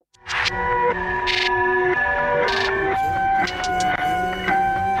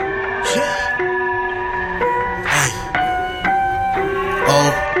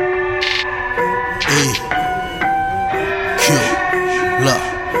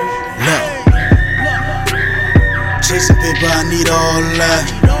paper, I need all that.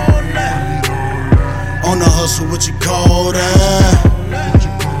 On the hustle, what you call that?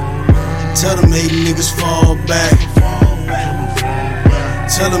 Tell them hating niggas fall back.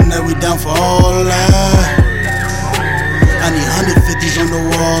 Tell them that we down for all that. I need 150s on the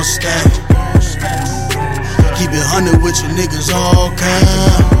wall stack. Keep it 100 with your niggas all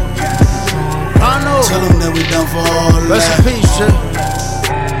cap. Tell them that we down for all that. Rest in peace, shit.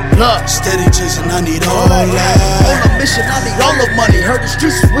 Look, steady chasing, I need all that. On a mission, I need all the money. Heard the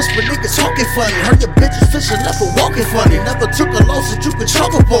streets whisper, niggas talking funny. Heard your bitches fishing, left her walking funny. Never took a loss that you could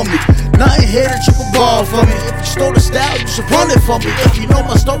chalk up on me. Nothing here that you can borrow from me. If you stole the style, you should run it for me. If you know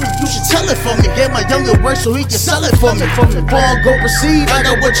my story, you should tell it for me. Gave my younger work so he can sell it for me. From the ball, go receive, I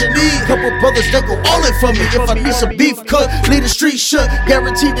got what you need. Couple brothers that go all in for me. If I need some beef cut, leave the street shut.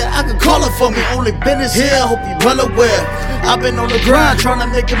 Guaranteed that I can call it for me. Only business here, hope you well aware. I've been on the grind, trying to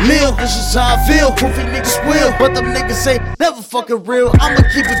make a meal. This is how I feel, goofy niggas will. But them niggas say, never fucking real. I'ma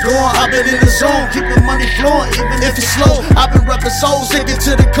keep it going, I've been in the zone. Keeping money flowing, even if it's slow. I've been rapping souls, sticking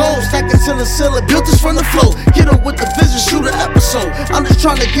to the code. Stacking till the ceiling, built this from the flow. Get up with the vision, shoot an episode. I'm just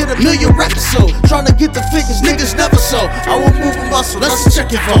trying to get a million records sold. Trying to get the figures niggas never saw. I won't move a muscle, let's check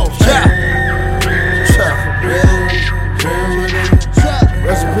it for.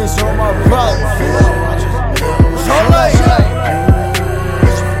 Rest in peace on my brother.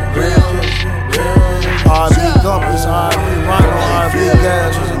 R.B. Compass, R.B. Rhino, R.B.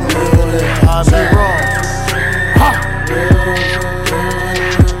 Gas, R.B. Wrong.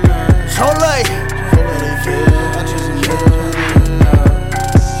 So late.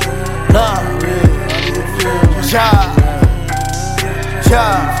 Nah.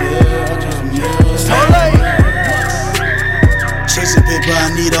 So late. Chasing paper, I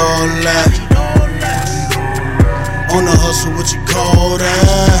need all that. On the hustle, what you call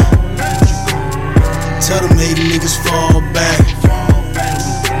that? Tell them hating niggas fall back.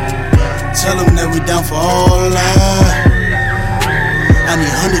 Tell them that we down for all that. I need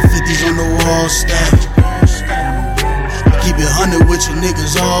 150s on the wall stack. Keep it 100 with your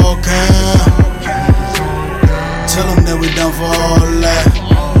niggas all cap. Tell them that we down for all that.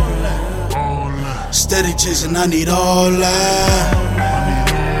 Steady chasing, I need all that.